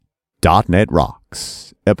.NET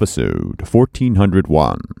Rocks, episode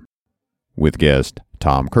 1401, with guest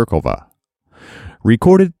Tom Kerkhove.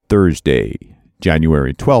 Recorded Thursday,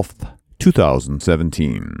 January 12th,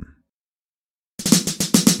 2017.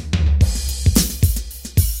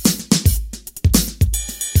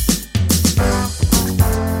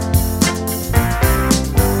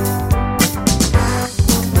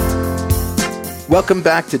 Welcome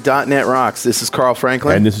back to .NET Rocks. This is Carl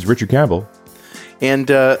Franklin. And this is Richard Campbell. And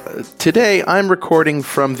today I'm recording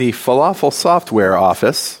from the Falafel Software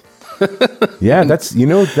office. Yeah, that's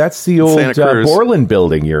the old Borland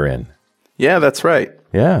building you're in. Yeah, that's right.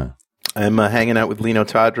 Yeah. I'm hanging out with Lino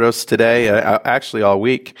Tadros today, actually all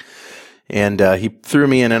week. And he threw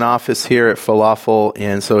me in an office here at Falafel,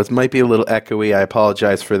 and so it might be a little echoey. I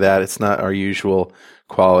apologize for that. It's not our usual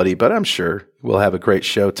quality, but I'm sure we'll have a great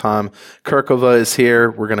show. Tom Kerkhove is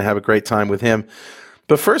here. We're going to have a great time with him.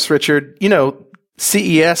 But first, Richard,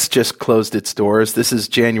 CES just closed its doors. This is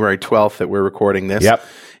January 12th that we're recording this. Yep.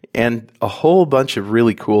 And a whole bunch of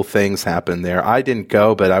really cool things happened there. I didn't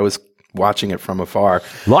go, but I was watching it from afar.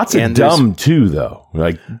 Lots of dumb, too, though.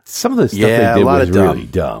 Like, some of the stuff they did was really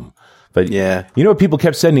dumb. But, you know what people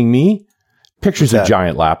kept sending me? Pictures of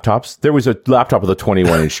giant laptops. There was a laptop with a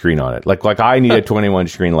 21-inch screen on it. Like I need a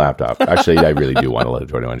 21-inch screen laptop. Actually, I really do want a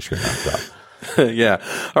 21-inch screen laptop. Yeah.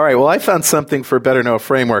 All right. Well, I found something for Better Know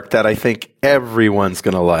Framework that I think everyone's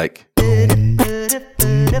going to like.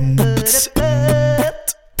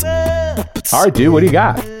 All right, dude. What do you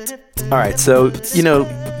got? All right. So,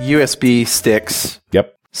 USB sticks.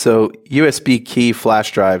 Yep. So USB key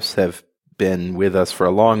flash drives have been with us for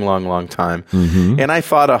a long, long, long time. Mm-hmm. And I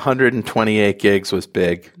thought 128 gigs was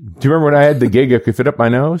big. Do you remember when I had the gig that could fit up my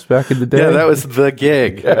nose back in the day? Yeah, that was the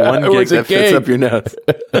gig. One gig that fits up your nose.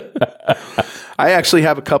 I actually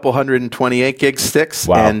have a couple 128 gig sticks,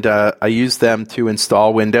 and I use them to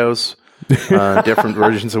install Windows, different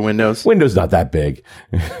versions of Windows. Windows not that big.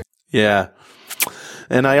 Yeah.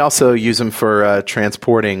 And I also use them for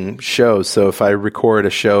transporting shows. So if I record a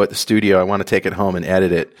show at the studio, I want to take it home and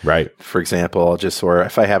edit it. Right. For example, or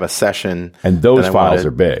if I have a session. And those files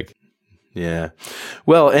are big. Yeah.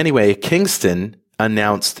 Well, anyway, Kingston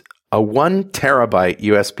announced a 1 terabyte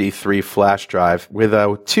USB 3 flash drive with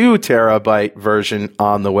a 2 terabyte version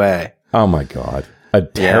on the way. Oh my God. A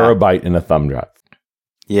terabyte in a thumb drive.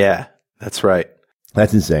 Yeah, that's right.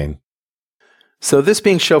 That's insane. So this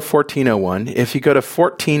being show 1401, if you go to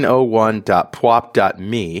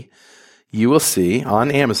 1401.pwop.me, you will see on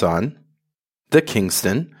Amazon the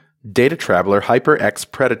Kingston Data Traveler HyperX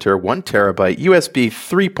Predator 1 terabyte USB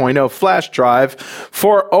 3.0 flash drive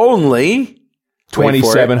for only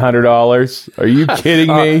 $2,700. Are you kidding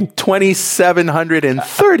me?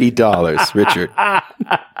 $2,730, Richard.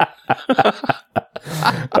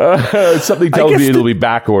 Something tells me it'll be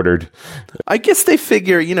back ordered. I guess they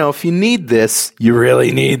figure, if you need this, you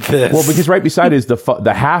really need this. Well, because right beside is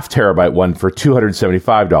the half terabyte one for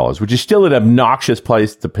 $275, which is still an obnoxious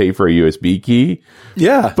price to pay for a USB key.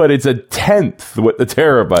 Yeah. But it's a tenth what the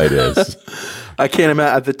terabyte is. I can't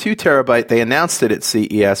imagine. The 2 terabyte, they announced it at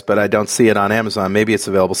CES, but I don't see it on Amazon. Maybe it's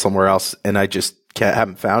available somewhere else, and I just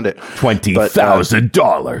haven't found it.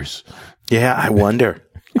 $20,000. Yeah, I wonder.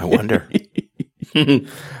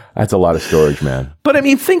 That's a lot of storage, man. But I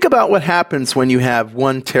mean, think about what happens when you have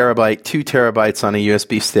 1 terabyte, 2 terabytes on a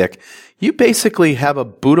USB stick. You basically have a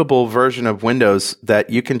bootable version of Windows that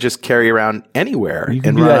you can just carry around anywhere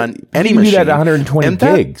and run on any machine. You can do that 120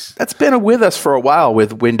 gigs. That's been with us for a while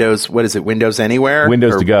with Windows. What is it? Windows Anywhere?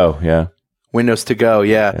 Windows to Go, yeah. Windows to Go,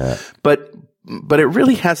 yeah. But it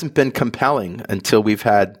really hasn't been compelling until we've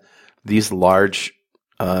had these large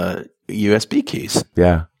USB keys.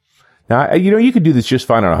 Yeah. Now, you could do this just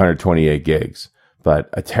fine on 128 gigs,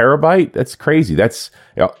 but a terabyte, that's crazy. That's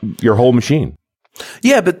your whole machine.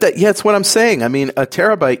 Yeah, but that's what I'm saying. I mean, a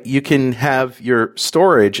terabyte, you can have your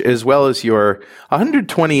storage as well as your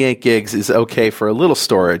 128 gigs is okay for a little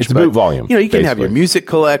storage. It's boot volume. You can have your music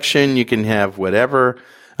collection. You can have whatever.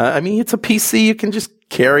 It's a PC you can just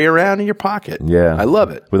carry around in your pocket. Yeah. I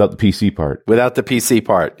love it. Without the PC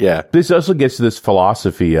part. Yeah. This also gets to this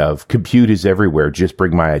philosophy of compute is everywhere, just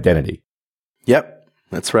bring my identity. Yep.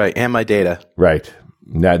 That's right. And my data. Right.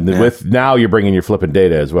 Now you're bringing your flipping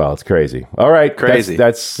data as well. It's crazy. All right. Crazy.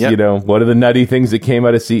 That's one of the nutty things that came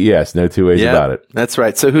out of CES. No two ways about it. That's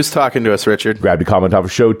right. So who's talking to us, Richard? Grabbed a comment off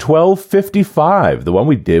of show 1255, the one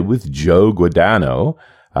we did with Joe Guadagno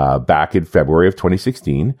back in February of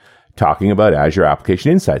 2016, talking about Azure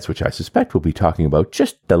Application Insights, which I suspect we'll be talking about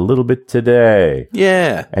just a little bit today.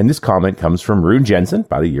 Yeah. And this comment comes from Rune Jensen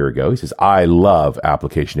about a year ago. He says, I love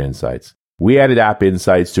Application Insights. We added App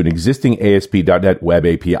Insights to an existing ASP.NET Web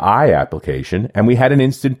API application, and we had an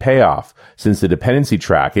instant payoff since the dependency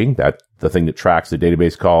tracking, that the thing that tracks the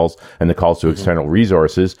database calls and the calls to external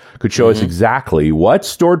resources, could show us exactly what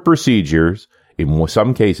stored procedures, in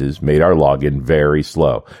some cases, made our login very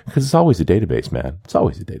slow. Because it's always a database, man. It's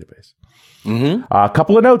always a database. A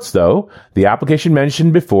couple of notes, though. The application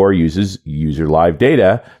mentioned before uses user live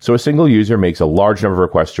data, so a single user makes a large number of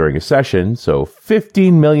requests during a session, so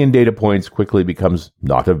 15 million data points quickly becomes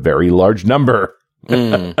not a very large number.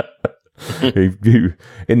 For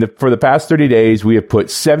the past 30 days, we have put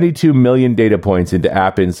 72 million data points into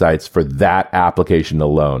App Insights for that application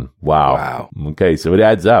alone. Wow. Okay, so it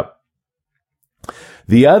adds up.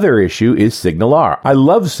 The other issue is SignalR. I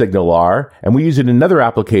love SignalR, and we use it in another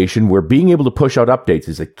application where being able to push out updates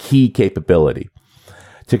is a key capability.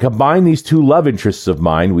 To combine these two love interests of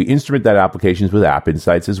mine, we instrument that applications with App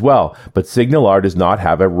Insights as well, but SignalR does not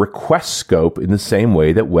have a request scope in the same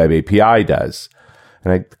way that Web API does.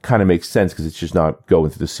 And it kind of makes sense because it's just not going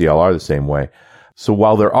through the CLR the same way. So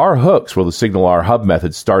while there are hooks where the SignalR hub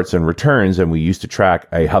method starts and returns, and we used to track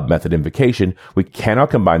a hub method invocation, we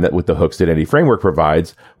cannot combine that with the hooks that any framework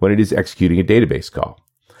provides when it is executing a database call.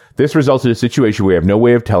 This results in a situation where we have no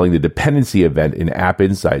way of telling the dependency event in App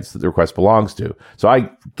Insights that the request belongs to. So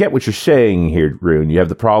I get what you're saying here, Rune. You have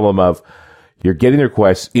the problem of you're getting the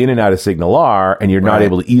requests in and out of SignalR, and you're not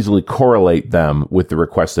able to easily correlate them with the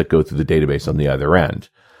requests that go through the database on the other end,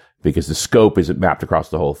 because the scope isn't mapped across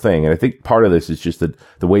the whole thing. And I think part of this is just that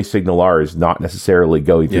the way SignalR is not necessarily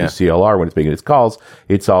going through the CLR when it's making its calls.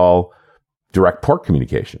 It's all direct port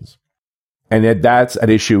communications. And that's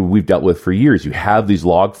an issue we've dealt with for years. You have these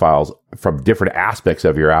log files from different aspects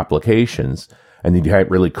of your applications, and then you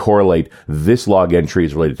can't really correlate this log entry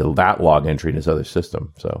is related to that log entry in this other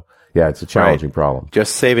system. So, yeah, it's a challenging problem.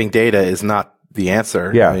 Just saving data is not the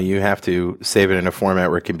answer. Yeah. You have to save it in a format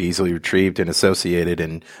where it can be easily retrieved and associated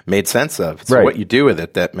and made sense of. It's what you do with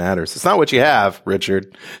it that matters. It's not what you have,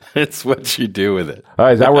 Richard. It's what you do with it. All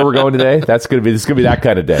right, is that where we're going today? This is going to be that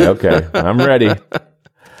kind of day. Okay, I'm ready.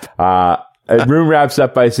 Rune wraps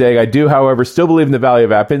up by saying, I do, however, still believe in the value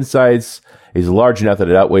of App Insights is large enough that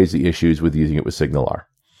it outweighs the issues with using it with SignalR.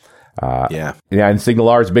 And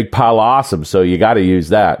SignalR is a big pile of awesome, so you got to use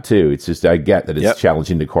that too. It's just, I get that it's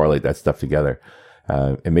challenging to correlate that stuff together.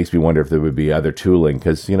 It makes me wonder if there would be other tooling,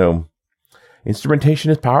 because,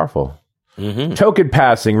 instrumentation is powerful. Token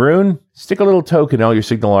passing, Rune. Stick a little token in all your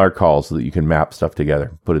SignalR calls so that you can map stuff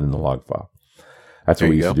together, put it in the log file. That's what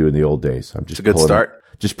we used to do in the old days. It's a good start.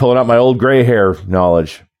 Just pulling out my old gray hair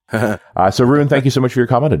knowledge. So, Rune, thank you so much for your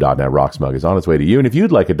comment. A .NET Rocks mug is on its way to you. And if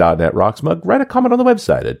you'd like a .NET Rocks mug, write a comment on the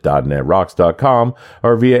website at .NETRocks.com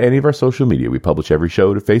or via any of our social media. We publish every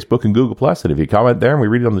show to Facebook and Google+. And if you comment there and we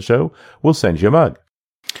read it on the show, we'll send you a mug.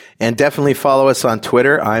 And definitely follow us on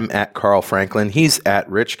Twitter. I'm at Carl Franklin. He's at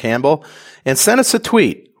Rich Campbell. And send us a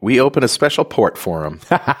tweet. We open a special port for him.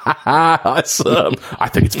 Awesome. I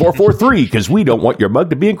think it's 443 because we don't want your mug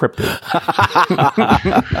to be encrypted.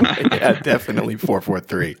 Yeah, definitely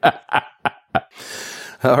 443.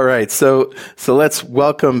 All right. So let's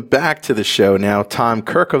welcome back to the show now Tom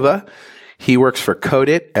Kerkhove. He works for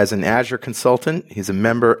Codit as an Azure consultant. He's a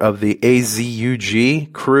member of the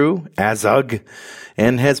AZUG crew, AZUG,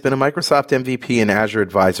 and has been a Microsoft MVP and Azure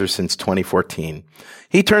advisor since 2014.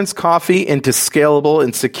 He turns coffee into scalable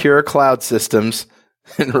and secure cloud systems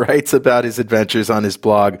and writes about his adventures on his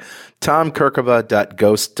blog,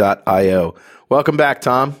 tomkerkhove.ghost.io. Welcome back,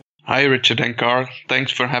 Tom. Hi, Richard and Carl.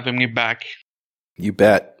 Thanks for having me back. You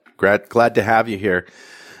bet. Glad to have you here.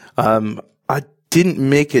 I didn't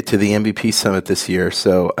make it to the MVP Summit this year,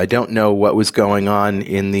 so I don't know what was going on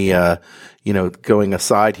in the, going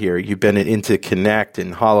aside here. You've been into Connect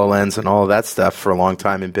and HoloLens and all of that stuff for a long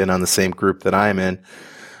time and been on the same group that I'm in.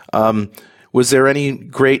 Was there any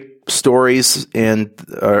great stories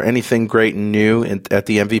or anything great and new at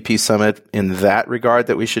the MVP Summit in that regard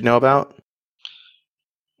that we should know about?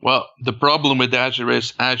 Well, the problem with Azure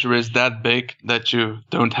is that big that you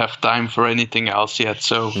don't have time for anything else yet.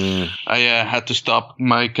 So I had to stop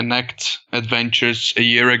my Connect adventures a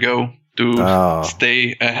year ago to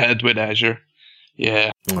stay ahead with Azure.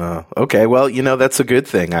 Yeah. Okay. Well, that's a good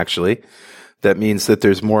thing, actually. That means that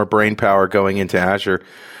there's more brain power going into Azure.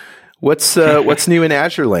 What's new in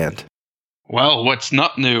Azure land? Well, what's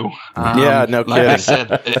not new? Yeah, no kidding. Like I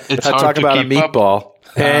said, it's hard talk to about keep a meatball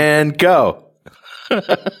and go.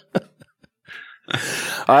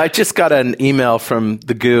 I just got an email from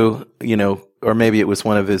the Goo, or maybe it was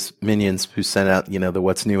one of his minions who sent out, the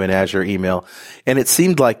What's New in Azure email. And it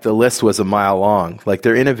seemed like the list was a mile long. Like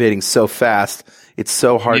they're innovating so fast. It's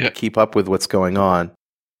so hard to keep up with what's going on.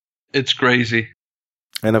 It's crazy.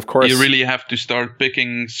 And of course, you really have to start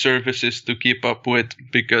picking services to keep up with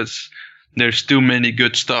because there's too many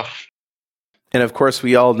good stuff. And of course,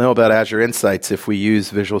 we all know about Azure Insights if we use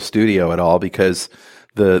Visual Studio at all, because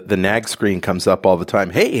the nag screen comes up all the time.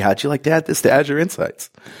 Hey, how'd you like to add this to Azure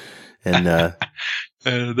Insights? And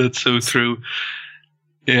that's so true.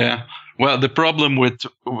 Yeah. Well, the problem with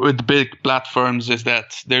big platforms is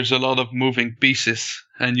that there's a lot of moving pieces,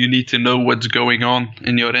 and you need to know what's going on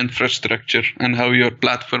in your infrastructure and how your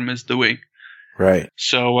platform is doing. Right.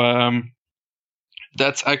 So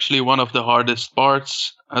that's actually one of the hardest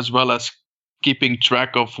parts, as well as keeping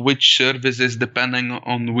track of which service is depending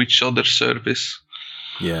on which other service.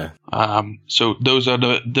 Yeah. So those are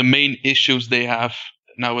the main issues they have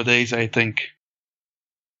nowadays, I think.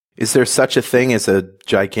 Is there such a thing as a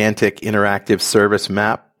gigantic interactive service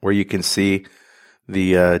map where you can see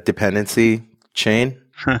the dependency chain?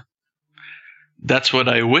 That's what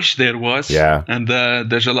I wish there was. Yeah. And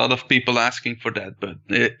there's a lot of people asking for that, but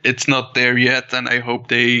it's not there yet. And I hope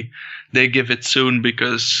they give it soon,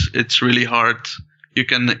 because it's really hard. You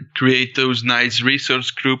can create those nice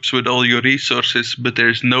resource groups with all your resources, but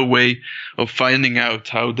there's no way of finding out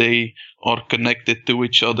how they are connected to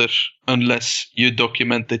each other unless you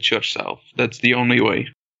document it yourself. That's the only way.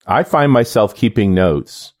 I find myself keeping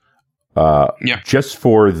notes just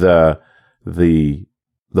for the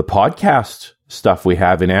podcast stuff we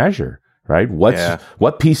have in Azure, right?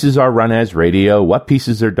 What pieces are run as radio? What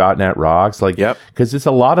pieces are .NET Rocks? Because it's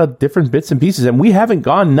a lot of different bits and pieces, and we haven't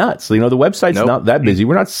gone nuts. The website's not that busy.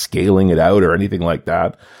 We're not scaling it out or anything like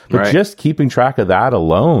that. But just keeping track of that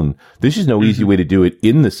alone, there's just no easy way to do it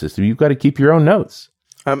in the system. You've got to keep your own notes.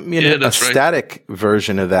 A static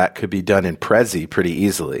version of that could be done in Prezi pretty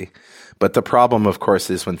easily. But the problem, of course,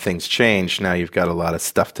 is when things change, now you've got a lot of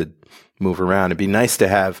stuff to move around. It'd be nice to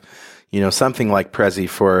have something like Prezi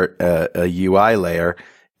for a UI layer,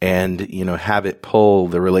 and, have it pull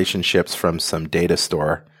the relationships from some data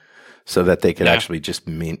store so that they could actually just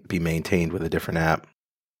be maintained with a different app.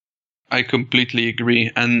 I completely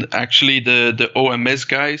agree. And actually the OMS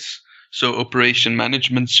guys, so Operation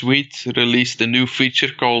Management Suite, released a new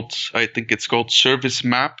feature called Service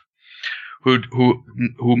Map, who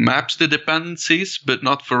maps the dependencies, but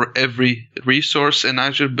not for every resource in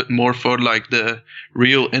Azure, but more for the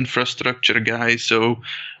real infrastructure guys. So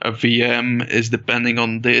a VM is depending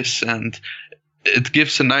on this, and it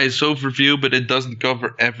gives a nice overview, but it doesn't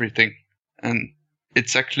cover everything. And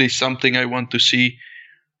it's actually something I want to see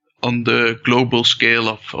on the global scale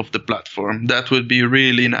of the platform. That would be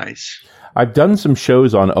really nice. I've done some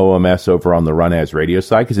shows on OMS over on the Run As Radio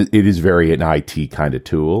side, because it is very an IT kind of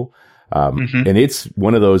tool. And it's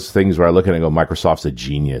one of those things where I look at it and go, Microsoft's a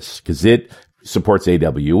genius, because it supports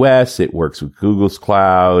AWS, it works with Google's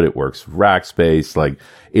cloud, it works with Rackspace.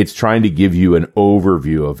 It's trying to give you an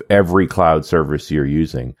overview of every cloud service you're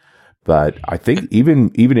using. But I think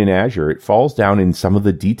even in Azure, it falls down in some of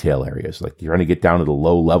the detail areas. You're trying to get down to the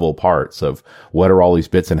low level parts of what are all these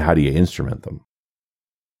bits and how do you instrument them.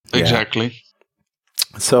 Exactly.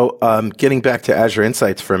 So getting back to Azure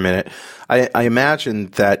Insights for a minute, I imagine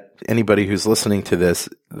that anybody who's listening to this,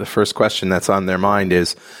 the first question that's on their mind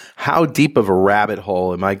is, how deep of a rabbit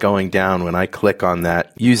hole am I going down when I click on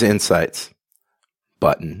that Use Insights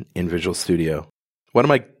button in Visual Studio? What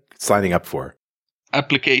am I signing up for?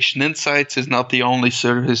 Application Insights is not the only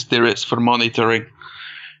service there is for monitoring.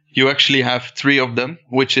 You actually have 3 of them,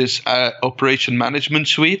 which is Operation Management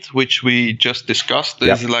Suite, which we just discussed.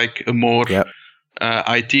 Is a more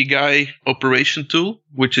IT guy operation tool,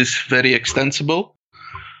 which is very extensible.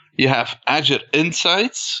 You have Azure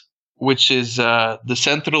Insights, which is the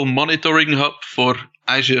central monitoring hub for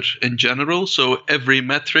Azure in general. So every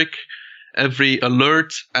metric, every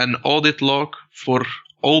alert and audit log for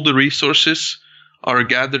all the resources are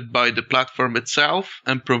gathered by the platform itself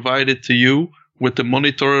and provided to you with the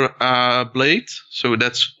monitor blade. So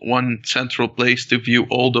that's one central place to view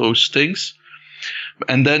all those things.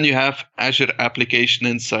 And then you have Azure Application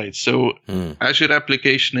Insights. So Azure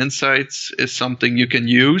Application Insights is something you can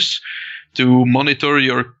use to monitor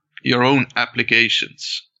your own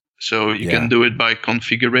applications. So you can do it by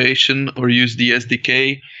configuration or use the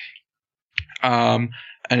SDK. And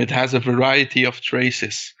it has a variety of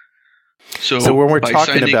traces. So when we're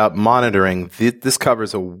talking about monitoring, this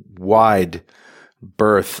covers a wide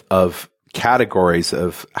berth of categories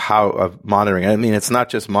of monitoring. I mean, it's not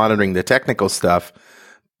just monitoring the technical stuff,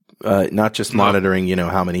 not just monitoring,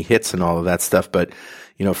 how many hits and all of that stuff, but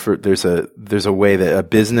there's a way that a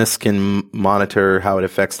business can monitor how it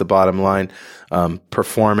affects the bottom line,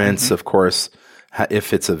 performance, of course,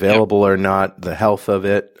 if it's available or not, the health of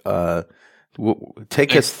it,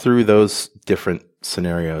 Take us through those different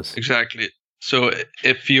scenarios. Exactly. So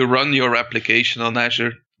if you run your application on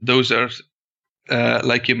Azure, those are,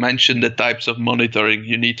 like you mentioned, the types of monitoring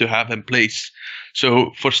you need to have in place.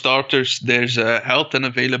 So for starters, there's health and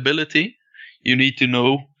availability. You need to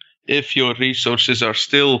know if your resources are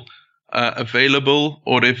still available,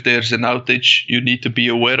 or if there's an outage, you need to be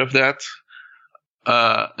aware of that.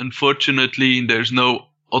 Unfortunately, there's no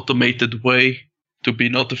automated way to be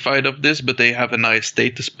notified of this, but they have a nice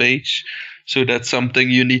status page. So that's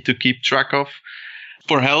something you need to keep track of.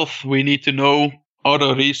 For health, we need to know, are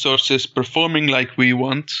our resources performing like we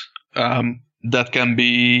want? That can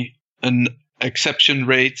be an exception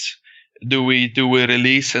rate. Do we do a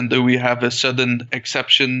release and do we have a sudden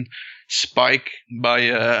exception spike by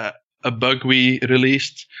a bug we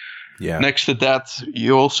released? Yeah. Next to that,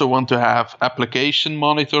 you also want to have application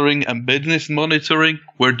monitoring and business monitoring,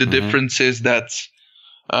 where the difference is that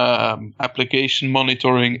application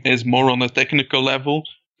monitoring is more on a technical level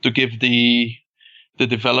to give the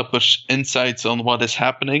developers insights on what is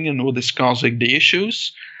happening and what is causing the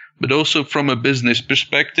issues, but also from a business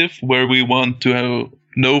perspective, where we want to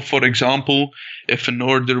know, for example, if an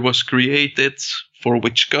order was created, for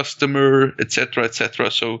which customer, etc., etc.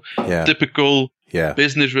 So typical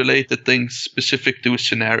business-related things specific to a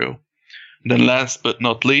scenario. Then last but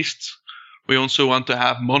not least, we also want to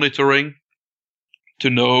have monitoring to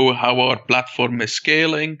know how our platform is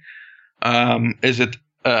scaling. Is it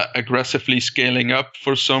aggressively scaling up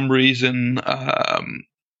for some reason?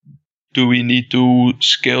 Do we need to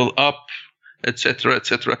scale up, etc.,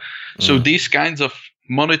 etc.? So these kinds of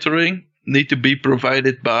monitoring need to be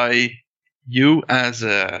provided by you as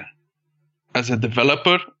a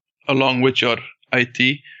developer, along with your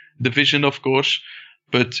IT division, of course.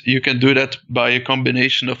 But you can do that by a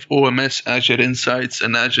combination of OMS, Azure Insights,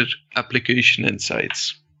 and Azure Application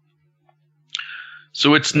Insights.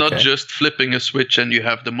 So it's not just flipping a switch and you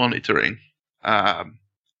have the monitoring,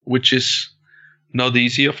 which is not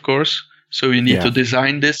easy, of course. So you need to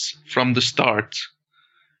design this from the start.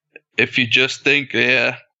 If you just think,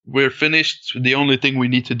 we're finished, the only thing we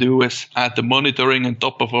need to do is add the monitoring on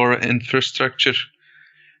top of our infrastructure,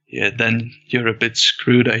 then you're a bit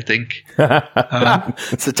screwed, I think.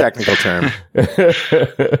 It's a technical term.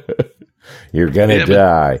 You're going to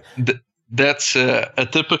die. That's a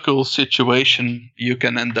typical situation you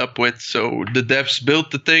can end up with. So the devs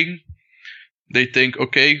built the thing. They think,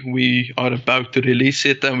 okay, we are about to release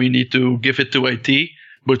it and we need to give it to IT.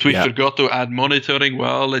 But we forgot to add monitoring.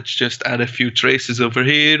 Well, let's just add a few traces over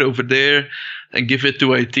here, over there, and give it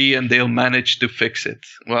to IT, and they'll manage to fix it.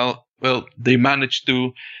 Well, they managed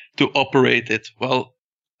to operate it. Well,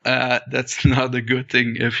 that's not a good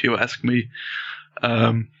thing, if you ask me.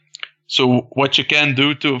 So what you can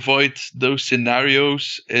do to avoid those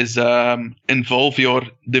scenarios is involve your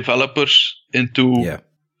developers into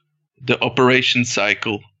the operation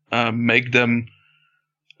cycle. Make them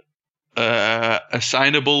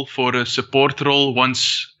assignable for a support role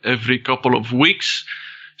once every couple of weeks,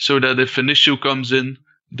 so that if an issue comes in,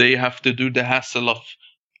 they have to do the hassle of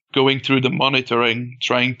going through the monitoring,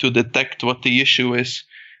 trying to detect what the issue is,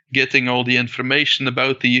 getting all the information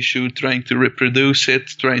about the issue, trying to reproduce it,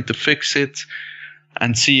 trying to fix it,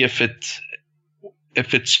 and see if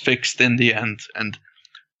it's fixed in the end. And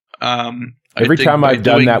every time I've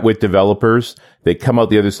done that with developers, they come out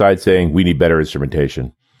the other side saying, we need better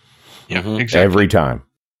instrumentation. Yeah, exactly. Every time.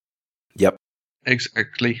 Yep.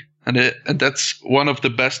 Exactly. And that's one of the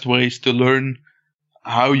best ways to learn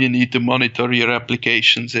how you need to monitor your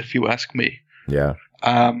applications, if you ask me. Yeah.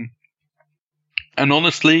 And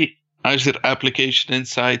honestly, Azure Application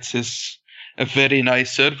Insights is a very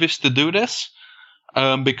nice service to do this,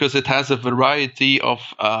 because it has a variety of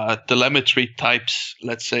telemetry types,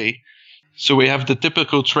 let's say. So we have the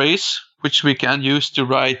typical trace, which we can use to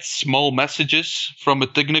write small messages from a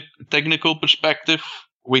technical perspective.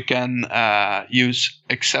 We can use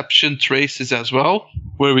exception traces as well,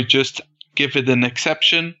 where we just give it an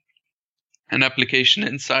exception, and Application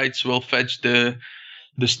Insights will fetch the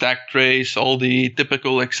stack trace, all the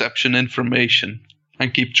typical exception information,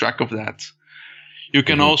 and keep track of that. You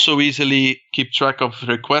can also easily keep track of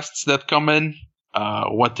requests that come in,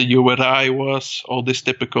 what the URI was, all this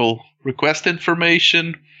typical request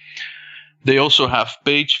information. They also have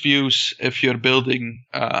page views if you're building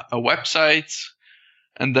a website.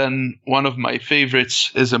 And then one of my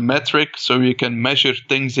favorites is a metric, so you can measure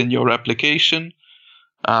things in your application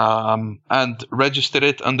and register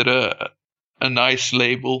it under a nice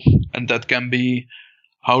label. And that can be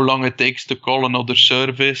how long it takes to call another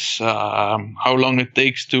service, how long it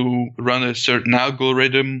takes to run a certain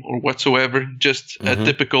algorithm or whatsoever. Just a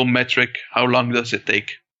typical metric. How long does it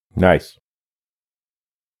take? Nice.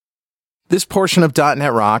 This portion of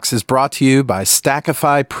 .NET Rocks is brought to you by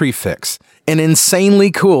Stackify Prefix, an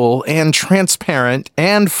insanely cool and transparent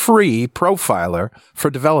and free profiler for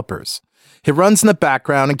developers. It runs in the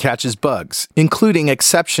background and catches bugs, including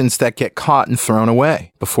exceptions that get caught and thrown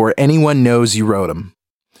away before anyone knows you wrote them.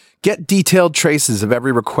 Get detailed traces of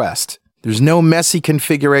every request. There's no messy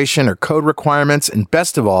configuration or code requirements, and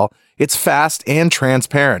best of all, it's fast and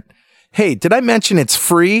transparent. Hey, did I mention it's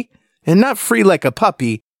free? And not free like a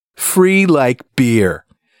puppy, free like beer.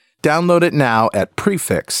 Download it now at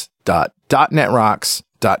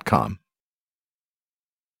prefix.netrocks.com.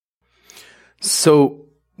 So,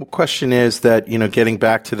 the question is that, getting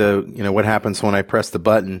back to the, what happens when I press the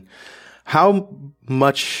button, how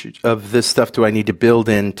much of this stuff do I need to build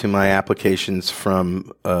into my applications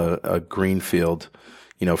from a greenfield,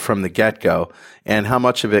 from the get-go? And how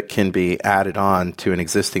much of it can be added on to an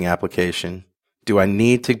existing application? Do I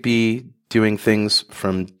need to be doing things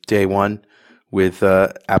from day one with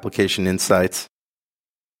application insights?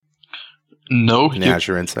 No. And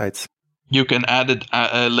Azure Insights? You can add it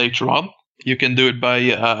later on. You can do it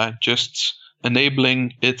by just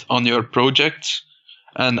enabling it on your project,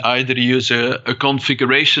 and either use a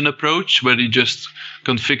configuration approach where you just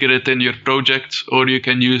configure it in your project, or you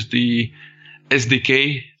can use the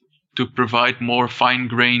SDK to provide more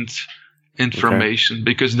fine-grained information,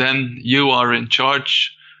 because then you are in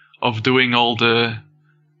charge of doing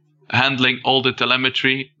handling all the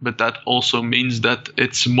telemetry, but that also means that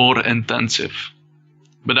it's more intensive.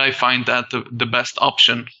 But I find that the best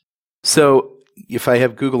option. So if I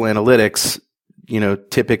have Google Analytics,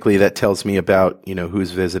 typically that tells me about, who's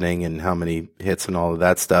visiting and how many hits and all of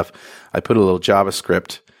that stuff. I put a little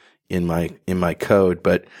JavaScript in my code,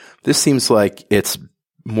 but this seems like it's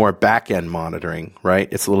more back-end monitoring, right?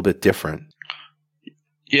 It's a little bit different.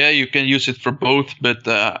 Yeah, you can use it for both, but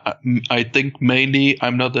I think mainly,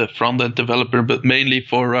 I'm not a front-end developer, but mainly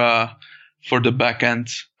for the back-end,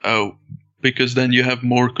 because then you have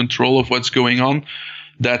more control of what's going on.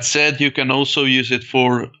 That said, you can also use it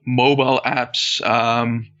for mobile apps,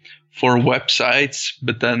 for websites,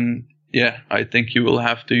 but then, I think you will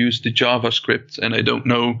have to use the JavaScript, and I don't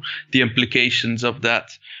know the implications of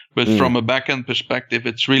that. But from a backend perspective,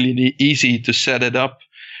 it's really easy to set it up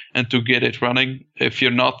and to get it running if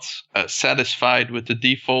you're not satisfied with the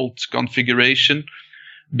default configuration,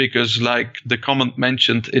 because like the comment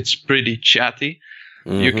mentioned, it's pretty chatty.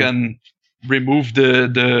 You can remove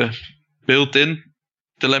the built-in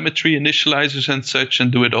telemetry initializers and such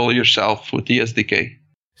and do it all yourself with the SDK.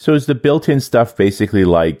 So is the built-in stuff basically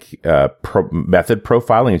like method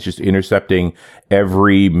profiling? It's just intercepting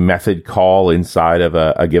every method call inside of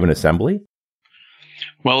a given assembly?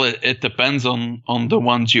 Well, it depends on the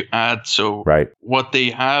ones you add. So what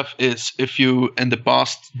they have is, if you in the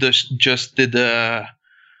past just did a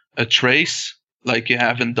trace like you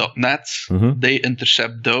have in .NET, they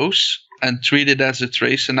intercept those and treat it as a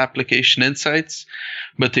trace in application insights.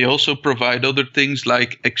 But they also provide other things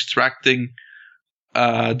like extracting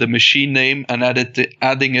the machine name and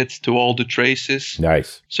adding it to all the traces.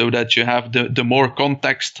 Nice. So that you have the more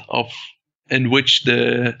context of in which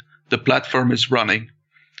the platform is running.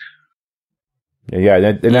 Yeah,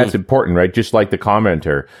 and that's important, right? Just like the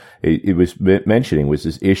commenter, it was mentioning was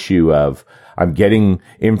this issue of, I'm getting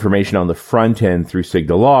information on the front end through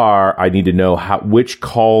SignalR. I need to know which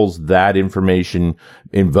calls that information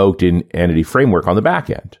invoked in Entity Framework on the back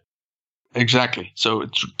end. Exactly. So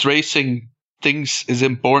tracing things is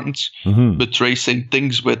important, but tracing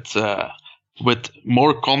things with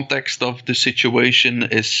more context of the situation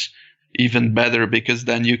is even better, because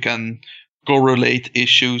then you can correlate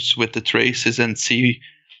issues with the traces and see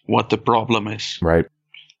what the problem is. Right.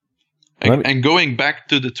 And going back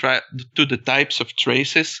to the types of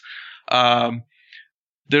traces,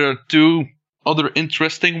 there are two other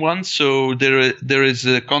interesting ones. So there is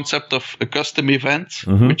a concept of a custom event,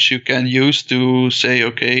 which you can use to say,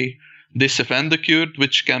 okay, this event occurred,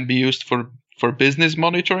 which can be used for business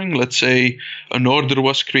monitoring. Let's say an order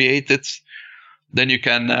was created. Then you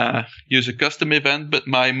can use a custom event. But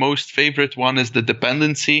my most favorite one is the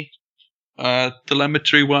dependency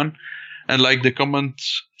telemetry one. And like the comment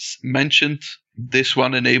mentioned, this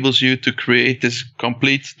one enables you to create this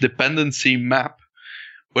complete dependency map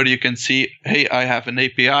where you can see, hey, I have an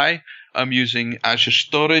API. I'm using Azure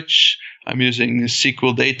Storage. I'm using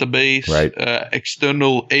SQL database,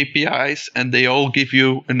 external APIs, and they all give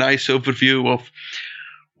you a nice overview of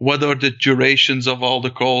what are the durations of all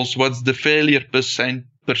the calls, what's the failure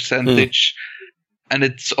percentage. And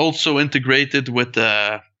it's also integrated with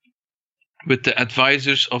the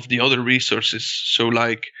advisors of the other resources. So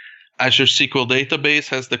like Azure SQL Database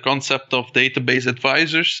has the concept of database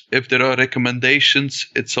advisors. If there are recommendations,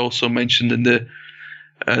 it's also mentioned in the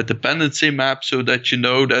dependency map so that you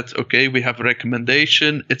know that, okay, we have a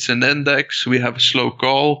recommendation, it's an index, we have a slow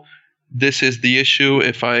call. This is the issue.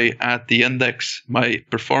 If I add the index, my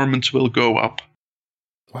performance will go up.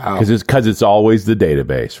 Wow. Because it's always the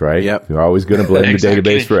database, right? Yep. You're always going to blame Exactly. the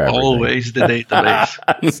database for everything. Always the database.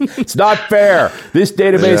 It's not fair. This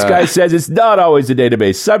database guy says it's not always the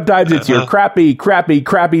database. Sometimes it's your crappy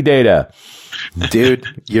data. Dude,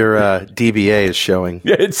 your DBA is showing.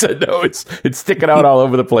 Yeah, it's sticking out all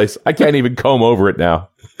over the place. I can't even comb over it now.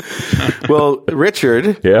 Well,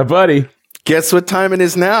 Richard. Yeah, buddy. Guess what time it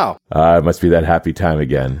is now? It must be that happy time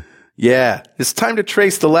again. Yeah, it's time to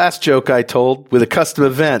trace the last joke I told with a custom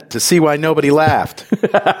event to see why nobody laughed.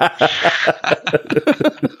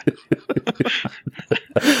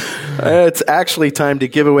 It's actually time to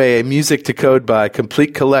give away a Music to Code by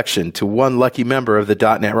complete collection to one lucky member of the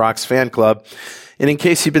 .NET Rocks fan club. And in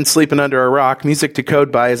case you've been sleeping under a rock, Music to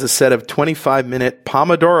Code by is a set of 25-minute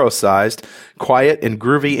Pomodoro-sized, quiet and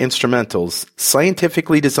groovy instrumentals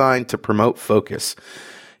scientifically designed to promote focus.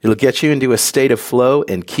 It'll get you into a state of flow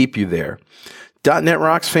and keep you there. .NET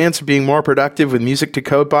Rocks fans are being more productive with Music to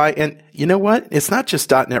Code by, and you know what? It's not just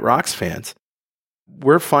 .NET Rocks fans.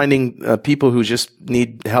 We're finding people who just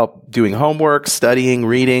need help doing homework, studying,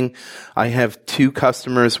 reading. I have 2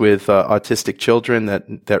 customers with autistic children that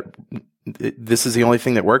this is the only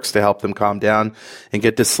thing that works to help them calm down and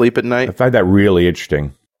get to sleep at night. I find that really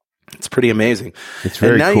interesting. It's pretty amazing. It's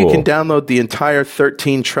very cool. And now you can download the entire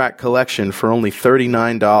 13-track collection for only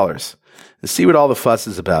 $39. And see what all the fuss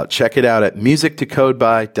is about. Check it out at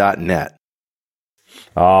musictocodeby.net.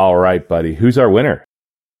 All right, buddy. Who's our winner?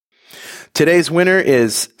 Today's winner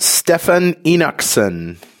is Stefan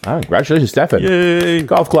Enochson. Oh, congratulations, Stefan. Yay.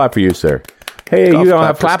 Golf clap for you, sir. Hey, Golf you don't clap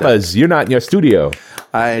have for clappers. Stefan. You're not in your studio.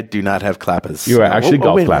 I do not have clappers. You are actually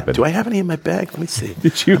golf wait a minute. clapping. Do I have any in my bag? Let me see.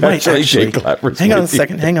 Did you actually take clappers? Hang on a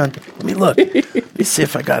second. Hang on. Let me look. Let me see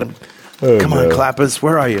if I got them. Come on, clappers.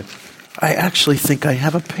 Where are you? I actually think I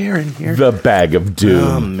have a pair in here. The bag of doom.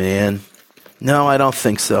 Oh, man. No, I don't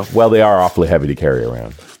think so. Well, they are awfully heavy to carry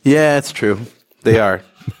around. Yeah, it's true. They are.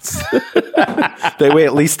 They weigh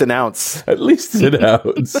at least an ounce. At least an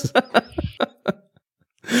ounce.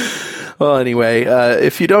 Well, anyway,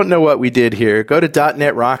 if you don't know what we did here, go to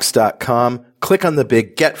 .netrocks.com, click on the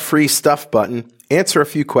big Get Free Stuff button, answer a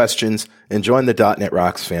few questions, and join the .NET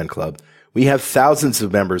Rocks fan club. We have thousands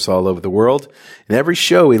of members all over the world, and every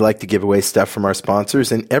show we like to give away stuff from our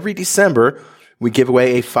sponsors, and every December we give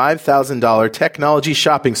away a $5,000 technology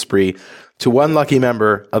shopping spree to one lucky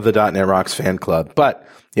member of the .NET Rocks fan club. But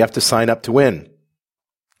you have to sign up to win.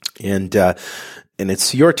 And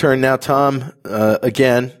it's your turn now, Tom.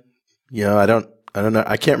 Again, you know, I don't know.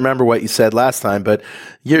 I can't remember what you said last time, but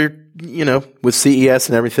with CES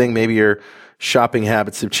and everything, maybe your shopping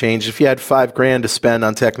habits have changed. If you had $5,000 to spend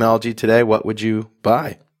on technology today, what would you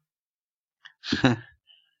buy?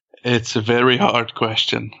 It's a very hard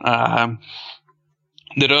question.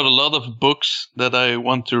 There are a lot of books that I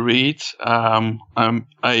want to read.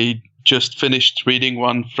 I just finished reading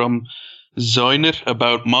one from Zoiner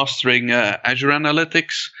about mastering Azure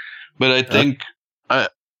Analytics, but I think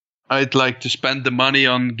I'd like to spend the money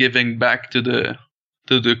on giving back to the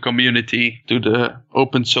community, to the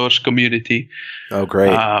open source community. Oh,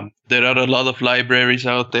 great! There are a lot of libraries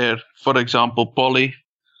out there. For example, Poly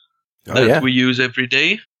that we use every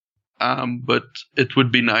day. But it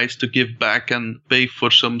would be nice to give back and pay for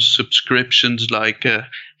some subscriptions like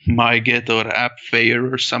MyGit or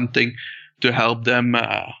AppFair or something to help them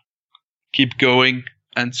keep going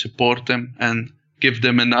and support them and give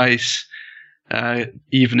them a nice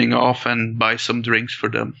evening off and buy some drinks for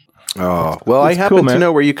them. Oh, well, I happen to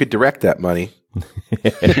know where you could direct that money.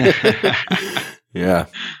 Yeah.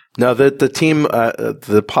 No, the team,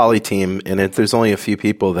 the Poly team, and there's only a few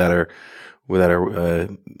people that are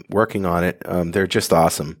working on it. They're just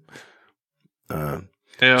awesome.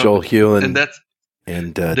 Joel Hewlin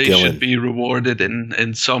and they Dylan should be rewarded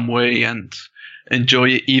in some way and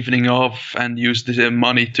enjoy an evening off and use the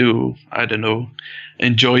money to, I don't know,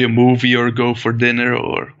 enjoy a movie or go for dinner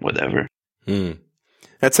or whatever.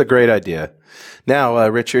 That's a great idea. Now,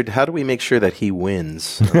 Richard, how do we make sure that he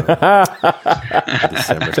wins December?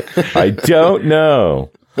 I don't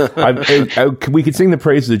know. We could sing the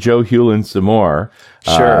praises of Joe Hewlin some more.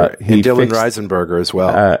 Sure. And Dylan Reisenberger as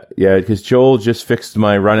well. Yeah, because Joel just fixed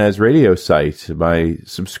my Run As Radio site. My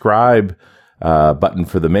subscribe button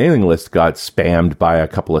for the mailing list got spammed by a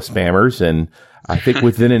couple of spammers. And I think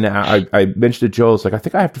within an hour, I mentioned to Joel, it's like, I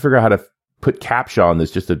think I have to figure out how to put CAPTCHA on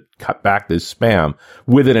this just to cut back this spam.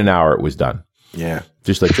 Within an hour, it was done. Yeah.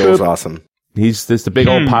 Just like Joel's awesome. He's just a big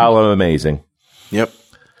old pile of amazing. Yep.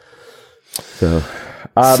 So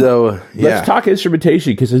let's talk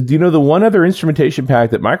instrumentation, because do you know the one other instrumentation pack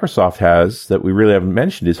that Microsoft has that we really haven't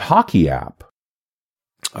mentioned is Hockey App.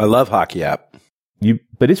 I love Hockey App.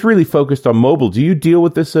 But it's really focused on mobile. Do you deal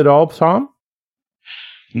with this at all, Tom?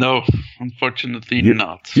 No, unfortunately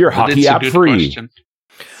not. You're Hockey App free. Question.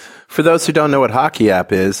 For those who don't know what Hockey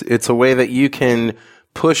App is, it's a way that you can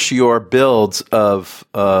push your builds of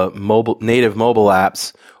native mobile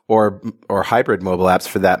apps or hybrid mobile apps,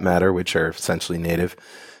 for that matter, which are essentially native,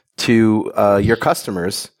 to your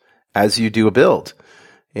customers as you do a build.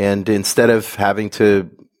 And instead of having to,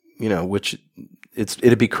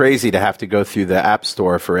 it'd be crazy to have to go through the App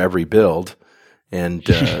Store for every build and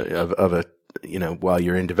while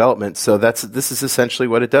you're in development. So this is essentially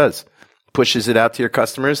what it does. Pushes it out to your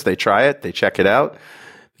customers. They try it. They check it out.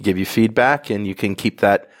 Give you feedback, and you can keep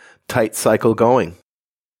that tight cycle going.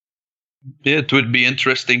 Yeah, it would be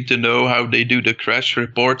interesting to know how they do the crash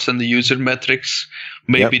reports and the user metrics.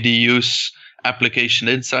 Maybe they use application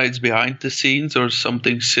insights behind the scenes or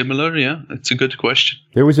something similar. Yeah, it's a good question.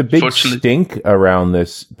 There was a big stink around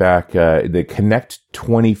this back the Connect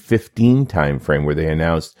 2015 timeframe where they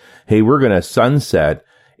announced, hey, we're going to sunset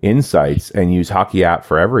Insights and use Hockey App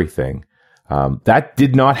for everything. That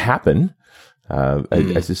did not happen.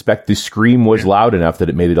 I suspect the scream was loud enough that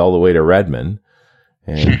it made it all the way to Redmond.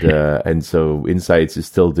 And so Insights is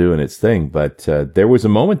still doing its thing. But there was a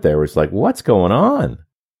moment there where it's like, what's going on?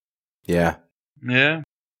 Yeah. Yeah.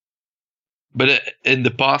 But in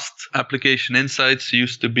the past, Application Insights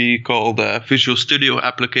used to be called Visual Studio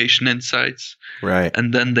Application Insights. Right.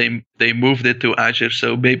 And then they moved it to Azure.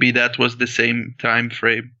 So maybe that was the same time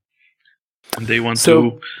frame. And they want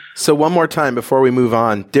to... So one more time before we move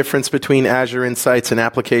on, difference between Azure Insights and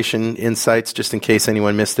Application Insights, just in case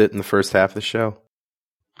anyone missed it in the first half of the show.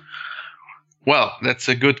 Well, that's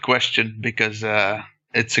a good question because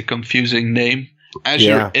it's a confusing name.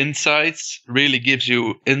 Azure Insights really gives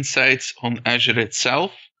you insights on Azure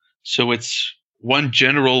itself. So it's one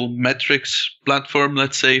general metrics platform,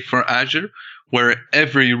 let's say, for Azure, where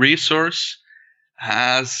every resource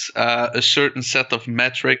has a certain set of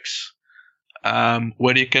metrics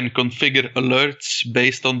where you can configure alerts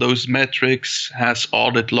based on those metrics, has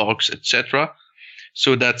audit logs, etc.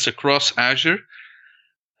 So that's across Azure.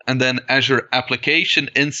 And then Azure Application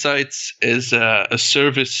Insights is a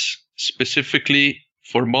service specifically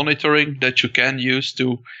for monitoring that you can use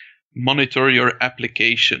to monitor your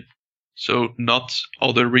application. So not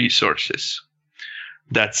other resources.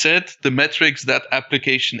 That said, the metrics that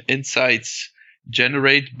Application Insights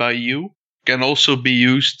generate by you can also be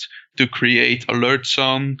used to create alerts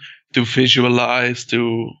on, to visualize,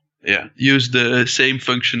 to use the same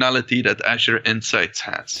functionality that Azure Insights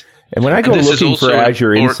has. And when I go looking for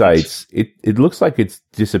Azure Insights, it looks like it's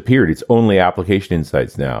disappeared. It's only Application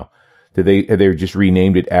Insights now. Have they just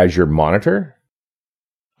renamed it Azure Monitor?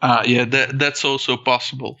 That's also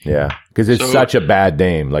possible. Yeah, because it's such a bad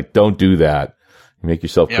name. Like, don't do that. You make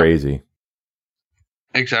yourself crazy.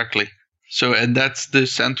 Exactly. So, and that's the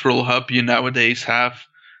central hub you nowadays have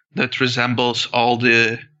that resembles all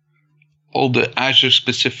the Azure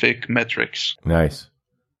specific metrics. Nice.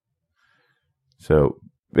 So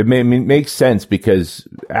it makes sense because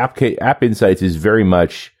App Insights is very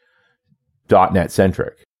much .NET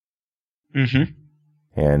centric. Mm-hmm.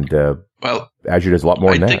 And Azure does a lot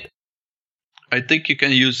more than that. I think you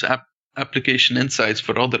can use Application Insights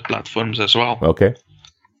for other platforms as well. Okay.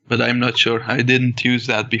 But I'm not sure. I didn't use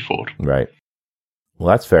that before. Right. Well,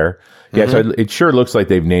 that's fair. Yeah, so it sure looks like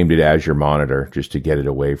they've named it Azure Monitor just to get it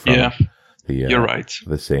away from you're right.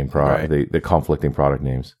 the same product, the conflicting product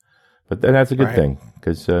names. But that's a good thing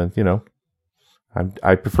because,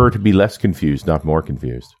 I prefer to be less confused, not more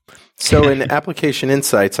confused. So in Application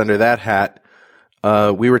Insights, under that hat,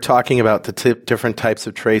 we were talking about the different types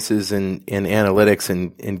of traces in analytics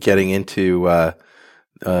and getting into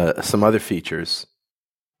some other features.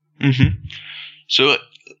 Mm-hmm. So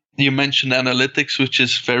you mentioned analytics, which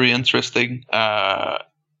is very interesting.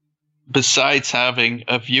 Besides having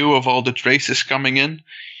a view of all the traces coming in,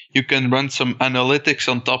 you can run some analytics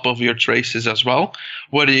on top of your traces as well,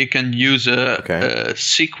 where you can use a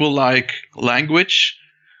SQL-like language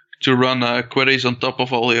to run queries on top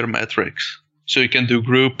of all your metrics. So you can do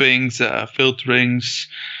groupings, filterings,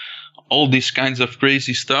 all these kinds of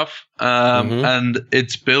crazy stuff. And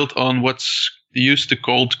it's built on what's use the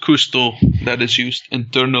code Custo that is used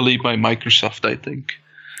internally by Microsoft, I think.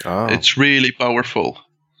 Oh. It's really powerful.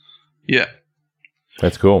 Yeah.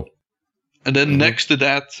 That's cool. And then next to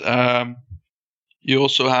that, you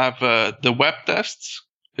also have the web tests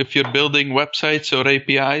if you're building websites or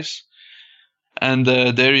APIs. And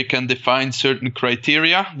there you can define certain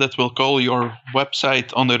criteria that will call your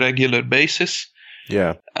website on a regular basis.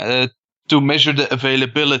 Yeah. To measure the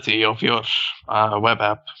availability of your web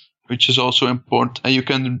app, which is also important. And you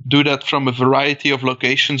can do that from a variety of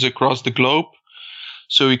locations across the globe.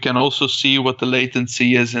 So you can also see what the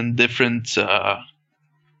latency is in different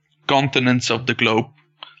continents of the globe.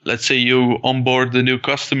 Let's say you onboard a new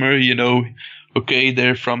customer, okay,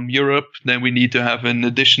 they're from Europe, then we need to have an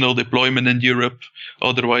additional deployment in Europe.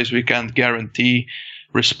 Otherwise, we can't guarantee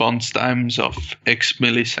response times of X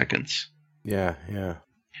milliseconds. Yeah.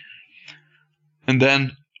 And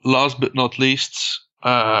then, last but not least,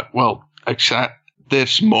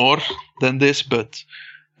 there's more than this, but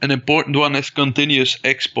an important one is continuous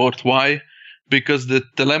export. Why? Because the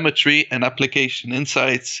telemetry and application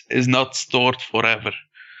insights is not stored forever.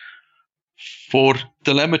 For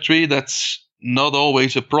telemetry, that's not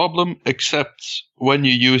always a problem, except when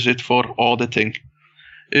you use it for auditing.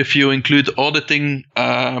 If you include auditing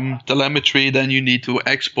telemetry, then you need to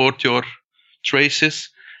export your traces,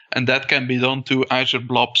 and that can be done to Azure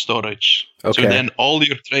Blob Storage. Okay. So then all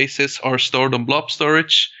your traces are stored on Blob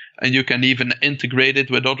Storage, and you can even integrate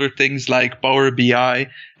it with other things like Power BI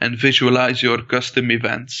and visualize your custom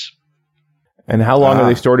events. And how long are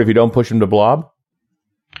they stored if you don't push them to Blob?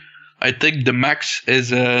 I think the max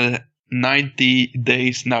is 90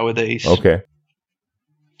 days nowadays. Okay.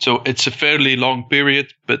 So it's a fairly long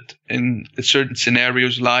period, but in certain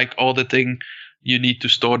scenarios like auditing, you need to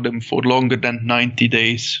store them for longer than 90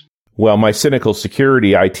 days. Well, my cynical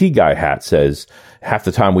security IT guy hat says half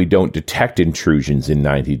the time we don't detect intrusions in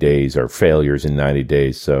 90 days or failures in 90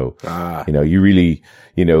 days. So, you really,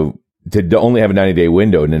 to only have a 90-day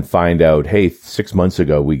window and then find out, hey, 6 months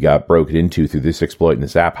ago we got broken into through this exploit in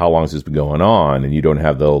this app. How long has this been going on? And you don't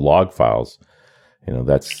have the log files.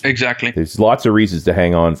 That's exactly. There's lots of reasons to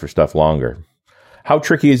hang on for stuff longer. How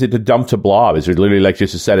tricky is it to dump to Blob? Is it literally like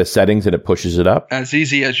just a set of settings and it pushes it up? As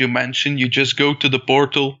easy as you mentioned. You just go to the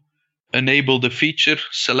portal, enable the feature,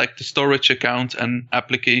 select the storage account, and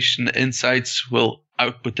application insights will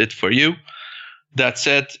output it for you. That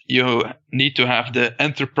said, you need to have the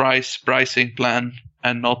enterprise pricing plan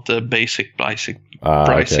and not the basic pricing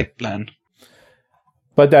plan.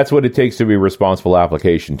 But that's what it takes to be a responsible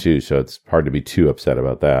application too, so it's hard to be too upset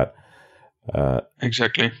about that.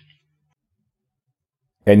 Exactly.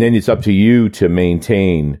 And then it's up to you to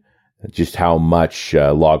maintain just how much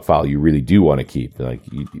log file you really do want to keep. Like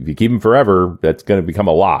if you keep them forever, that's going to become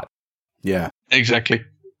a lot. Yeah, exactly.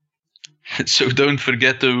 So don't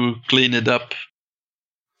forget to clean it up.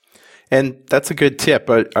 And that's a good tip.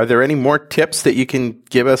 Are there any more tips that you can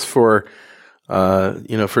give us for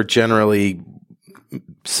generally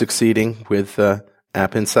succeeding with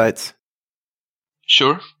App Insights?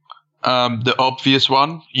 Sure. The obvious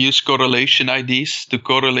one, use correlation IDs to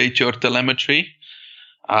correlate your telemetry.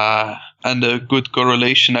 And a good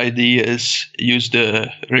correlation ID is use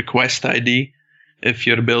the request ID if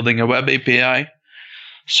you're building a web API,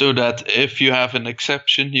 so that if you have an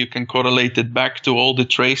exception, you can correlate it back to all the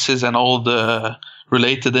traces and all the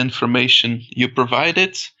related information you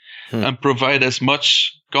provided, and provide as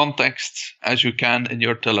much context as you can in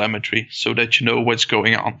your telemetry so that you know what's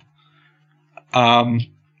going on.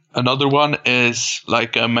 Another one is,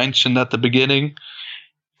 like I mentioned at the beginning,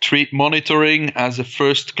 treat monitoring as a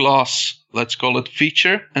first class, let's call it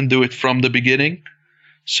feature, and do it from the beginning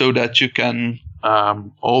so that you can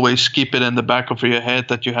always keep it in the back of your head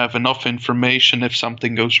that you have enough information if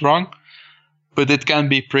something goes wrong. But it can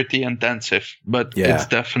be pretty intensive, but it's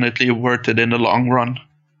definitely worth it in the long run.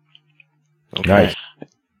 Okay. Nice.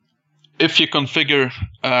 If you configure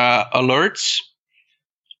alerts,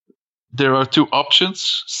 there are two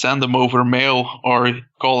options: send them over mail or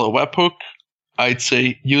call a webhook. I'd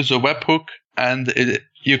say use a webhook, and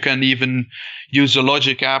you can even use a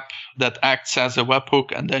logic app that acts as a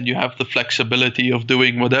webhook, and then you have the flexibility of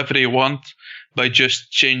doing whatever you want by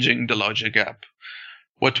just changing the logic app.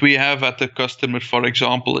 What we have at the customer, for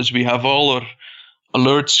example, is we have all our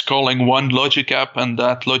alerts calling one logic app, and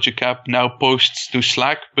that logic app now posts to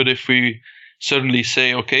Slack. But if we suddenly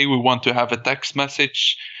say, okay, we want to have a text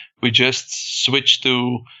message, we just switch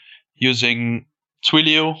to using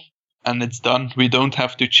Twilio, and it's done. We don't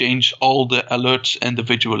have to change all the alerts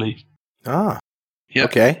individually. Ah, yeah,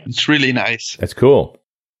 okay. It's really nice. That's cool.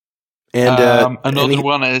 And another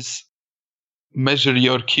one is measure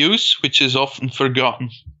your queues, which is often forgotten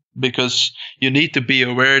because you need to be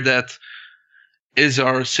aware that is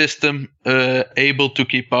our system able to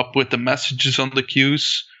keep up with the messages on the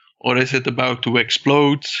queues, or is it about to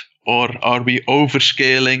explode, or are we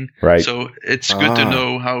overscaling? Right. So it's good to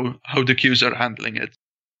know how the queues are handling it.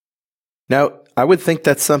 Now, I would think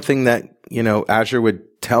that's something that, Azure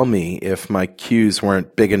would tell me if my queues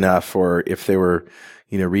weren't big enough or if they were,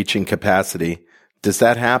 reaching capacity. Does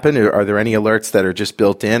that happen? Or are there any alerts that are just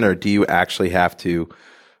built in, or do you actually have to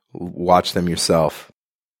watch them yourself?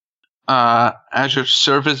 Azure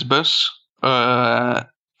Service Bus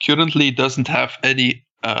currently doesn't have any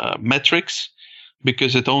metrics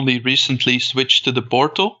because it only recently switched to the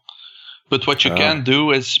portal. But what you can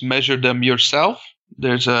do is measure them yourself.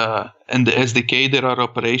 There's in the SDK, there are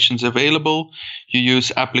operations available. You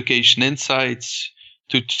use application insights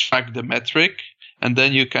to track the metric, and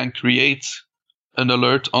then you can create an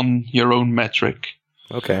alert on your own metric.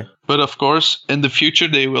 Okay. But of course, in the future,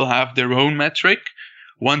 they will have their own metric.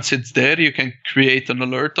 Once it's there, you can create an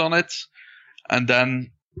alert on it and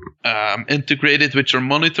then integrate it with your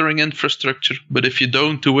monitoring infrastructure. But if you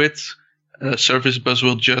don't do it, Service Bus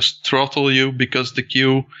will just throttle you because the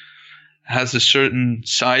queue has a certain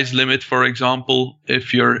size limit, for example.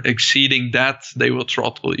 If you're exceeding that, they will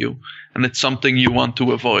throttle you. And it's something you want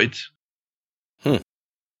to avoid.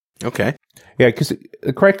 Okay. Yeah, because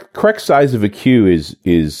the correct size of a queue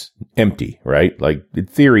is empty, right? Like in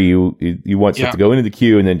theory, you want stuff to go into the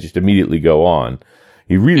queue and then just immediately go on.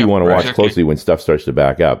 You really want to watch closely when stuff starts to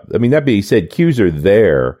back up. I mean, that being said, queues are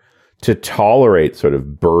there to tolerate sort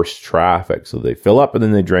of burst traffic, so they fill up and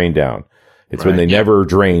then they drain down. It's when they never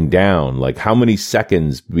drain down. Like how many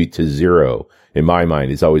seconds to zero, in my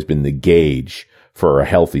mind, has always been the gauge for a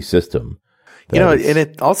healthy system. And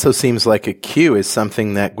it also seems like a queue is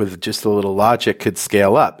something that with just a little logic could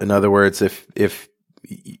scale up. In other words, if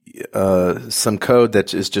some code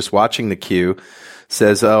that is just watching the queue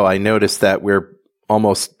says, I noticed that we're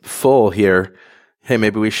almost full here. Hey,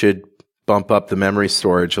 maybe we should bump up the memory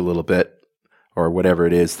storage a little bit or whatever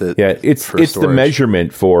it is. It's the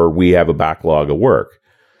measurement for we have a backlog of work.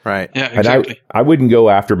 Right. Yeah, exactly. And I wouldn't go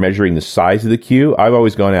after measuring the size of the queue. I've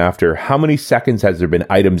always gone after how many seconds has there been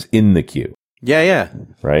items in the queue. Yeah.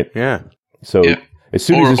 Right? Yeah. So as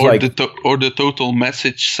soon as it's the total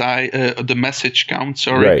message size, the message count,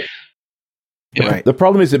 sorry. Right. Yeah. The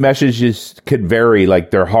problem is that messages could vary,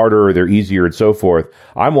 like they're harder or they're easier and so forth.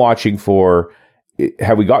 I'm watching for,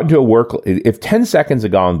 have we gotten to a work, if 10 seconds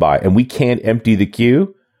have gone by and we can't empty the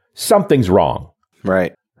queue, something's wrong.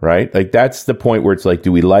 Right. Right? Like that's the point where it's like,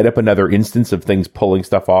 do we light up another instance of things pulling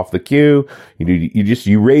stuff off the queue?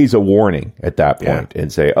 You raise a warning at that point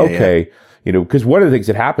and say, okay, because one of the things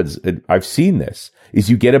that happens, I've seen this, is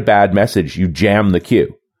you get a bad message, you jam the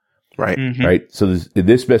queue. Right. Mm-hmm. Right. So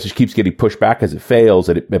this message keeps getting pushed back as it fails,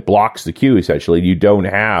 and it blocks the queue essentially. You don't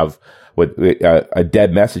have a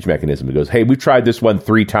dead message mechanism that goes, hey, we've tried this one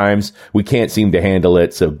 3 times. We can't seem to handle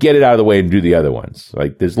it. So get it out of the way and do the other ones.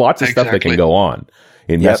 Like there's lots of stuff that can go on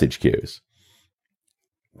in message queues.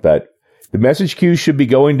 But the message queues should be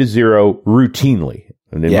going to zero routinely.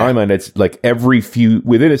 And in my mind, it's like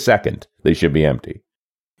within a second, they should be empty.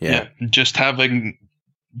 Yeah. Just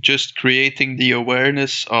creating the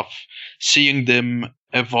awareness of seeing them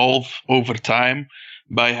evolve over time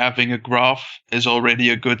by having a graph is already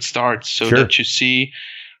a good start. So that you see,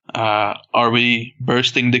 are we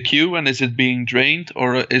bursting the queue and is it being drained,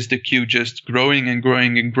 or is the queue just growing and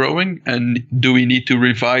growing and growing? And do we need to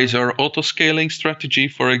revise our auto-scaling strategy,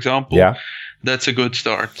 for example? Yeah. That's a good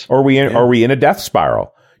start. Are we in a death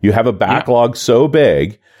spiral? You have a backlog so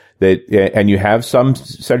big that, and you have some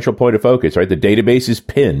central point of focus, right? The database is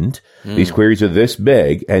pinned. These queries are this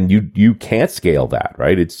big, and you can't scale that,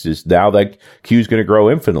 right? It's just now that queue is going to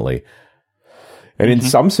grow infinitely. And in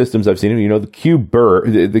some systems I've seen, the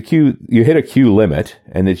queue, you hit a queue limit,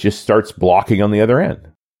 and it just starts blocking on the other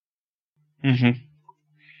end. Mm-hmm.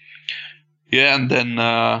 Yeah, and then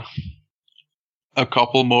a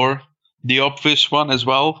couple more. The obvious one as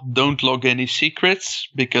well, don't log any secrets,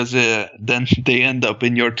 because then they end up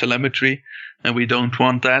in your telemetry, and we don't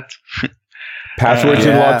want that. Passwords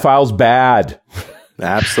in log files, bad.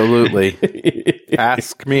 Absolutely.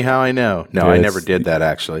 Ask me how I know. No, I never did that,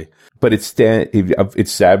 actually. But it's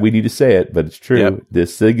sad we need to say it, but it's true. Yep.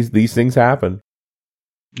 These things happen.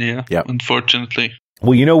 Yeah, unfortunately.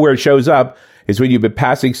 Well, where it shows up is when you've been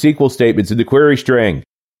passing SQL statements in the query string.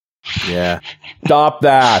 Yeah. Stop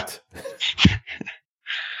that.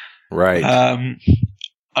 Right.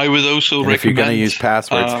 I would also recommend... If you're going to use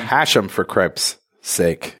passwords, hash them for crip's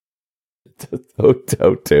sake.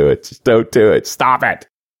 Don't do it. Just don't do it. Stop it.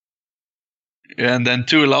 And then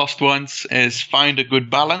two last ones is find a good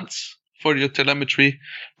balance for your telemetry,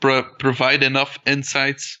 provide enough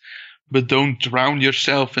insights, but don't drown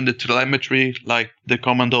yourself in the telemetry, like the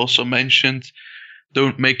command also mentioned.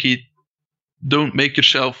 Don't make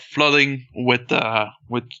yourself flooding with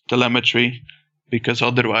telemetry, because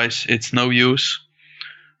otherwise it's no use.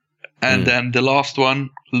 And then the last one,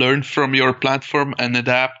 learn from your platform and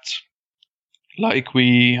adapt. Like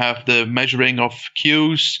we have the measuring of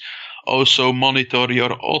queues, also monitor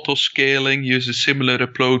your auto scaling, use a similar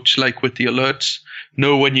approach like with the alerts.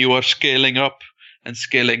 Know when you are scaling up and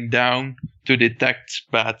scaling down to detect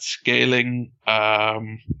bad scaling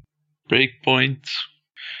breakpoint.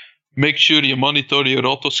 Make sure you monitor your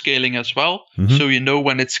auto scaling as well, so you know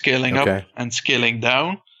when it's scaling up and scaling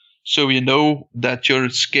down. So you know that your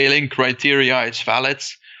scaling criteria is valid,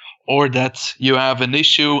 or that you have an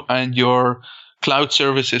issue and your cloud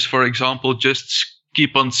services, for example, just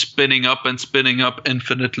keep on spinning up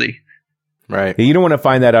infinitely. Right. You don't want to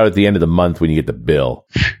find that out at the end of the month when you get the bill.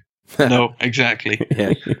 No, exactly.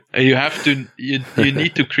 You have to. You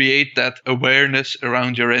need to create that awareness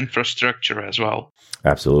around your infrastructure as well.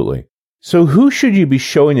 Absolutely. So who should you be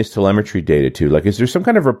showing this telemetry data to? Like, is there some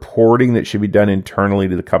kind of reporting that should be done internally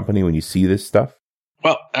to the company when you see this stuff?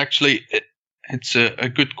 Well, actually, it's a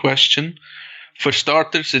good question. For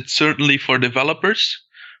starters, it's certainly for developers.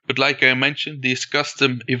 But like I mentioned, these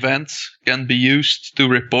custom events can be used to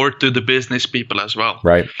report to the business people as well.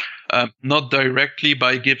 Right. Not directly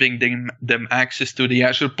by giving them access to the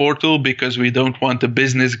Azure portal, because we don't want the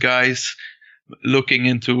business guys looking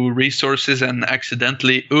into resources and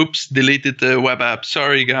accidentally, deleted the web app.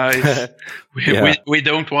 Sorry, guys. We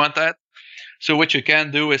don't want that. So what you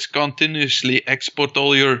can do is continuously export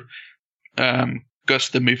all your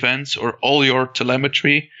custom events or all your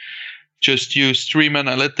telemetry. Just use Stream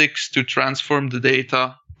Analytics to transform the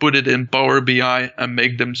data, put it in Power BI, and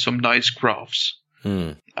make them some nice graphs.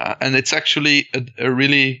 And it's actually a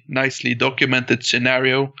really nicely documented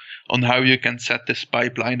scenario on how you can set this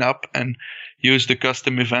pipeline up and use the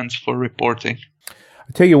custom events for reporting.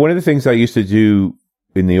 I tell you, one of the things I used to do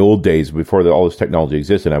in the old days before all this technology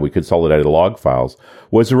existed and we consolidated log files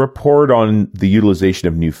was a report on the utilization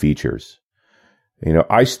of new features. You know,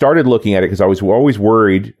 I started looking at it because I was always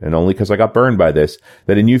worried, and only because I got burned by this,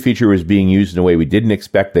 that a new feature was being used in a way we didn't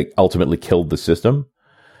expect that ultimately killed the system.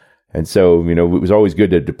 And so, you know, it was always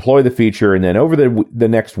good to deploy the feature, and then over the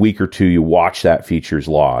next week or two, you watch that feature's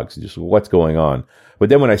logs, just what's going on. But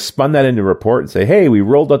then when I spun that into a report and say, hey, we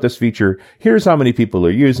rolled out this feature, here's how many people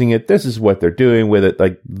are using it, this is what they're doing with it,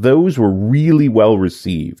 like those were really well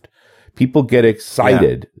received. People get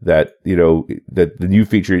excited that, you know, that the new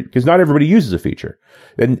feature, because not everybody uses a feature.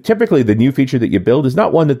 And typically the new feature that you build is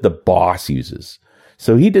not one that the boss uses.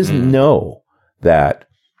 So he doesn't know that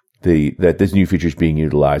that this new feature is being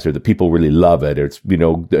utilized, or that people really love it, or it's, you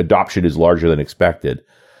know, the adoption is larger than expected.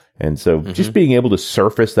 And so just being able to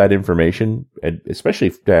surface that information, and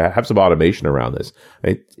especially to have some automation around this,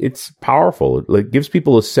 it's powerful. It gives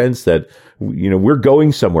people a sense that, you know, we're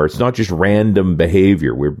going somewhere. It's not just random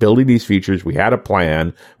behavior. We're building these features. We had a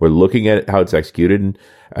plan. We're looking at how it's executed.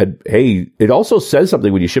 And hey, it also says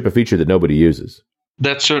something when you ship a feature that nobody uses.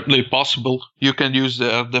 That's certainly possible. You can use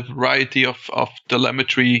the variety of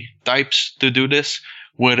telemetry types to do this,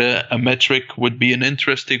 where a metric would be an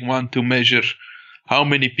interesting one to measure how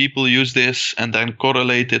many people use this, and then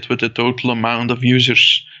correlate it with the total amount of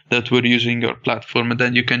users that were using your platform. And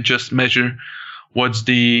then you can just measure what's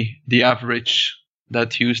the average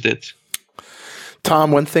that used it.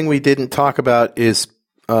 Tom, one thing we didn't talk about is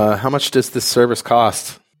how much does this service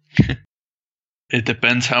cost? It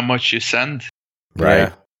depends how much you send. Right.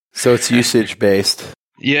 Yeah. So it's usage based.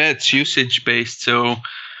 Yeah, it's usage based. So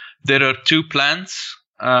there are two plans.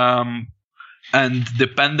 And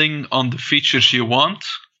depending on the features you want,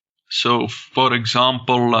 so for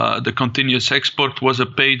example, the continuous export was a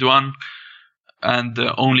paid one, and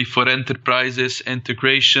only for enterprises.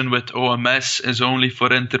 Integration with OMS is only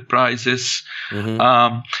for enterprises.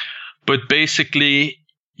 But basically,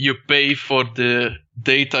 you pay for the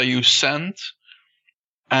data you send,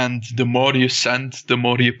 and the more you send, the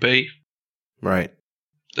more you pay. Right.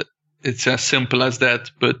 It's as simple as that,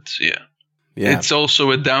 but yeah. It's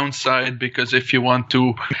also a downside, because if you want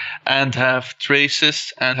to and have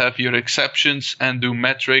traces and have your exceptions and do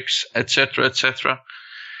metrics, etc.,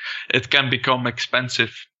 it can become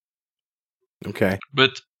expensive. Okay.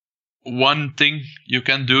 But one thing you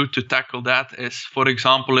can do to tackle that is, for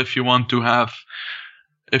example, if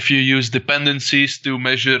you use dependencies to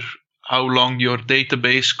measure how long your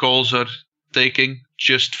database calls are taking,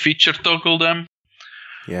 just feature toggle them.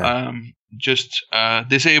 Yeah. just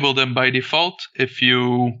disable them by default. If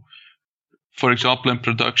you, for example, in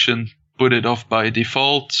production, put it off by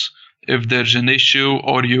default. If there's an issue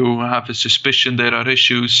or you have a suspicion there are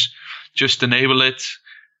issues, just enable it.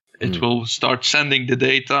 It will start sending the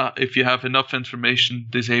data. If you have enough information,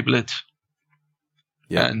 disable it.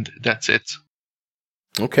 Yeah. And that's it.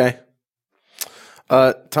 Okay.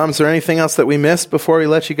 Tom, is there anything else that we missed before we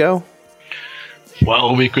let you go?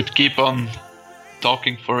 Well, we could keep on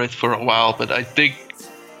talking for a while, but I think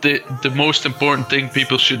the most important thing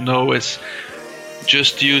people should know is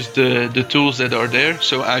just use the tools that are there.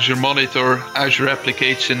 So Azure Monitor, Azure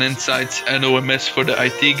Application Insights, NOMS for the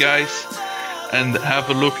IT guys, and have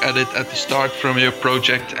a look at it at the start from your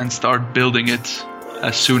project and start building it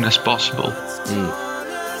as soon as possible.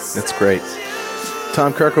 That's great.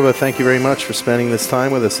 Tom Kerkhove, thank you very much for spending this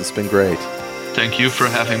time with us. It's been great. Thank you for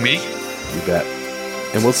having me. You bet.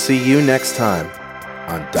 And we'll see you next time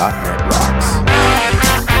on .NET Rocks.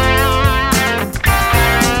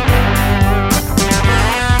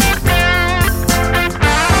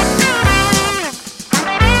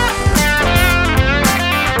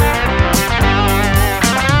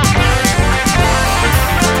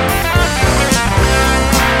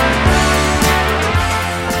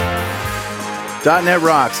 .NET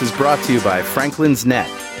Rocks is brought to you by Franklin's Net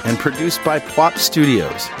and produced by Pwop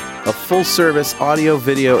Studios, a full-service audio,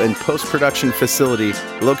 video, and post-production facility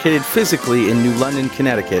located physically in New London,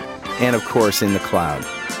 Connecticut, and of course in the cloud.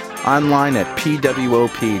 Online at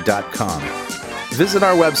pwop.com. Visit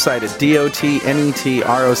our website at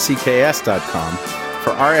dotnetrocks.com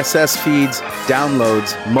for RSS feeds,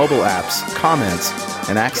 downloads, mobile apps, comments,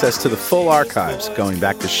 and access to the full archives going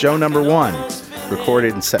back to show number 1,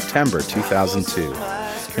 recorded in September 2002.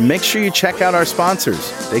 And make sure you check out our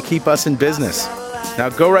sponsors. They keep us in business. Now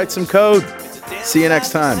go write some code. See you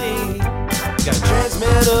next time. Got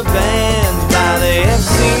transmitter banned by the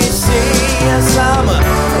FCC. Yes, I'm a